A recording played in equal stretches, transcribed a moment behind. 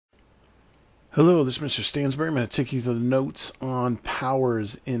Hello, this is Mr. Stansbury. I'm going to take you through the notes on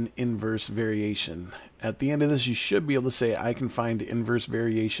powers in inverse variation. At the end of this, you should be able to say, I can find inverse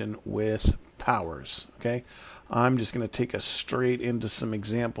variation with powers. Okay, I'm just going to take us straight into some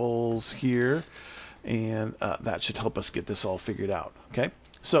examples here, and that should help us get this all figured out. Okay,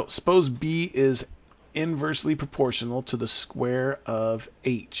 so suppose B is inversely proportional to the square of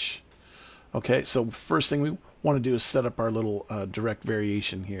H. Okay, so first thing we want to do is set up our little direct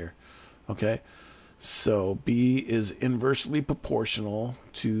variation here. Okay, so B is inversely proportional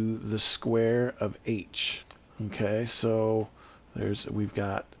to the square of H. Okay, so we've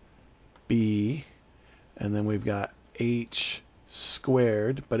got B, and then we've got H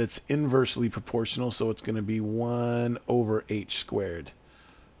squared, but it's inversely proportional, so it's going to be 1 over H squared.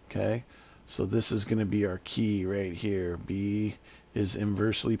 Okay, so this is going to be our key right here. B is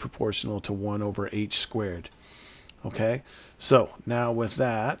inversely proportional to 1 over H squared. Okay, so now with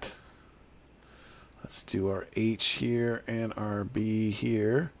that, let's do our H here and our B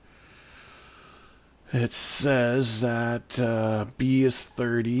here. It says that B is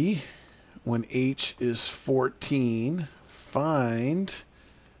 30 when H is 14. Find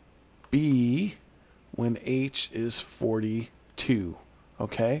B when H is 42.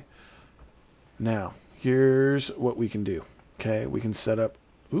 Okay? Now, here's what we can do. Okay, we can set up,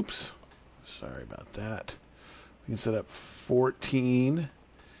 oops, sorry about that. We can set up 14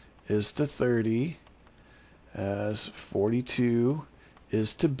 is to 30 as 42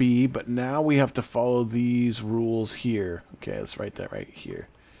 is to B, but now we have to follow these rules here. Okay, let's write that right here.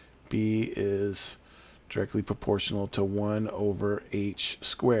 B is directly proportional to 1 over H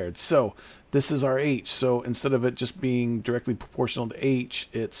squared. So this is our H. So instead of it just being directly proportional to H,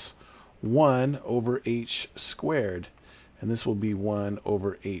 it's 1 over H squared. And this will be 1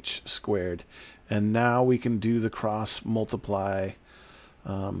 over H squared. And now we can do the cross multiply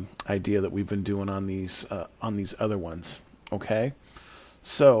idea that we've been doing on these other ones. Okay,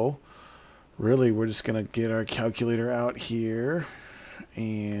 so really we're just gonna get our calculator out here,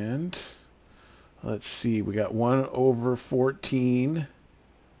 and let's see, we got 1 over 14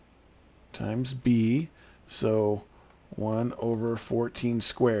 times B, so 1 over 14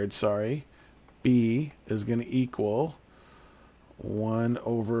 squared, sorry, B is going to equal 1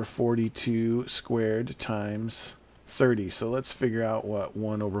 over 42 squared times 30. So let's figure out what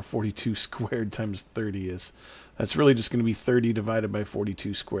 1 over 42 squared times 30 is. That's really just going to be 30 divided by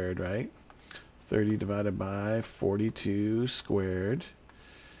 42 squared, right? 30 divided by 42 squared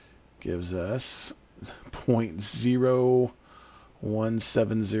gives us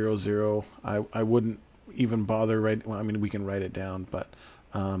 0.01700. I wouldn't even bother writing, well, I mean, we can write it down, but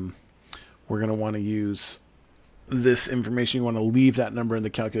we're going to want to use this information. You want to leave that number in the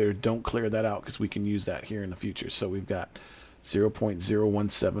calculator. Don't clear that out because we can use that here in the future. So we've got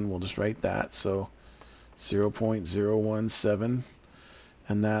 0.017. We'll just write that. So 0.017,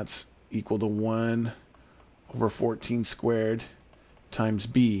 and that's equal to 1 over 14 squared times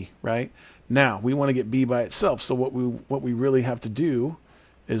B, right? Now we want to get B by itself. So what we really have to do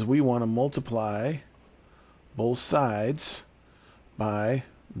is we want to multiply both sides by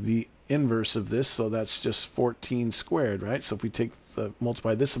the inverse of this, so that's just 14 squared, right? So if we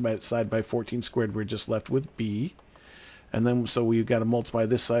multiply this side by 14 squared, we're just left with B. And then so we've got to multiply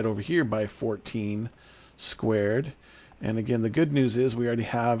this side over here by 14 squared. And again, the good news is we already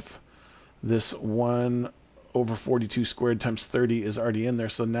have this 1 over 42 squared times 30 is already in there.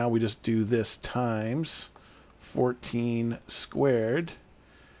 So now we just do this times 14 squared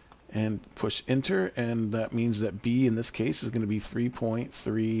and push enter, and that means that B in this case is going to be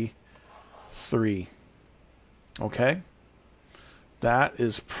 3.33. Okay, that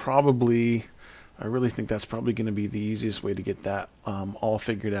is probably, I really think that's probably going to be the easiest way to get that all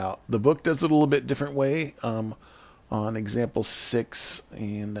figured out. The book does it a little bit different way on example 6,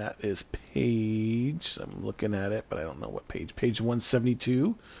 and that is page, I'm looking at it, but I don't know what page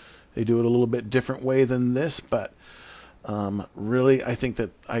 172. They do it a little bit different way than this, but really, I think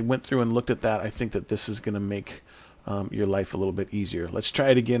that I went through and looked at that. I think that this is going to make your life a little bit easier. Let's try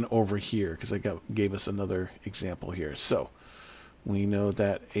it again over here because I gave us another example here. So we know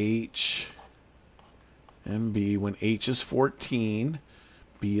that H and B, when H is 14,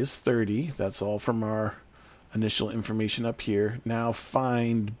 B is 30. That's all from our initial information up here. Now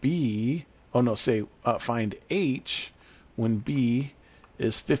find B, find H when B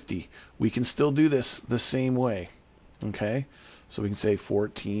is 50. We can still do this the same way. Okay, so we can say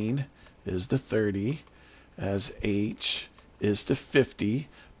 14 is to 30 as H is to 50,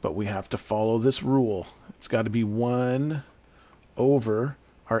 but we have to follow this rule. It's got to be 1 over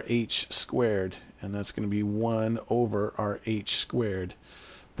our H squared, and that's going to be 1 over our H squared.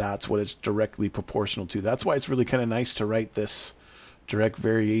 that's what it's directly proportional to. That's why it's really kind of nice to write this direct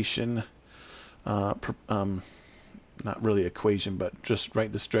variation, not really equation, but just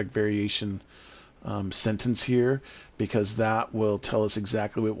write this direct variation sentence here, because that will tell us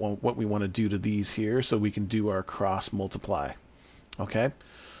exactly what we want to do to these here, so we can do our cross multiply. Okay,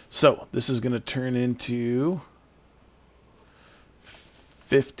 so this is going to turn into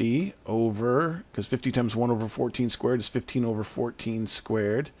 50 over, because 50 times 1 over 14 squared is 15 over 14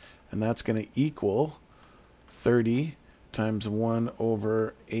 squared, and that's going to equal 30 times 1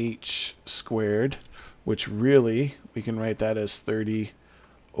 over h squared, which really we can write that as 30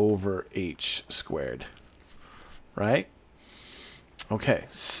 over h squared, right? Okay,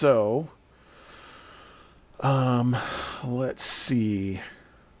 so let's see.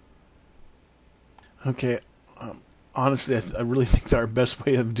 Okay, honestly, I really think that our best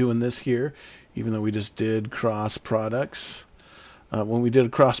way of doing this here, even though we just did cross products, when we did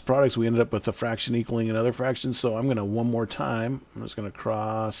cross products, we ended up with a fraction equaling another fraction. So I'm going to, one more time, I'm just going to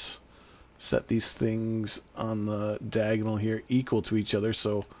cross, set these things on the diagonal here equal to each other.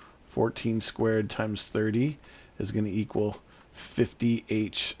 So 14 squared times 30 is going to equal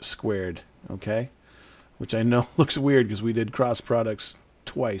 50h squared, okay? Which I know looks weird because we did cross products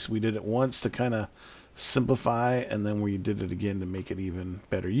twice. We did it once to kind of simplify, and then we did it again to make it even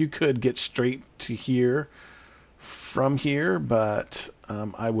better. You could get straight to here from here, but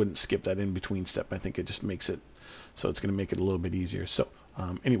I wouldn't skip that in between step. I think it just makes it so it's going to make it a little bit easier. So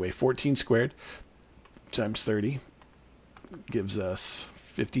anyway, 14 squared times 30 gives us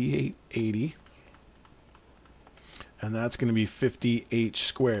 5880, and that's going to be 50h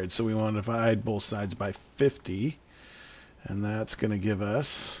squared. So we want to divide both sides by 50, and that's going to give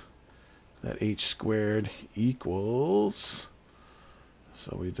us that h squared equals,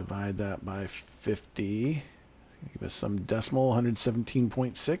 so we divide that by 50, give us some decimal,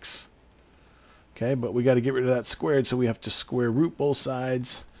 117.6. Okay, but we got to get rid of that squared, so we have to square root both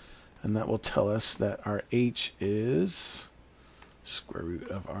sides, and that will tell us that our h is square root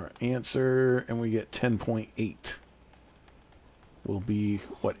of our answer, and we get 10.8 will be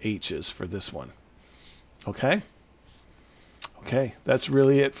what h is for this one. Okay? Okay, that's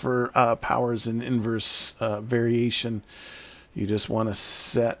really it for powers and inverse variation. You just want to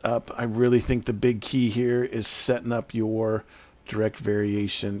set up, I really think the big key here is setting up your direct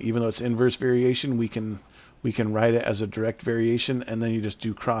variation. Even though it's inverse variation, we can write it as a direct variation, and then you just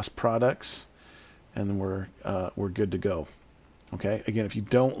do cross products, and then we're good to go. Okay, again, if you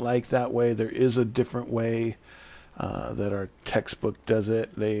don't like that way, there is a different way that our textbook does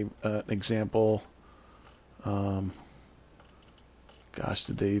it. They example, gosh,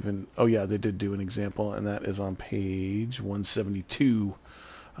 did they even, oh yeah, they did do an example, and that is on page 172.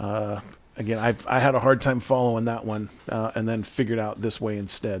 Again, I had a hard time following that one, and then figured out this way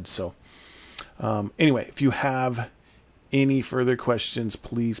instead. So anyway, if you have any further questions,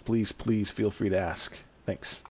 please feel free to ask. Thanks.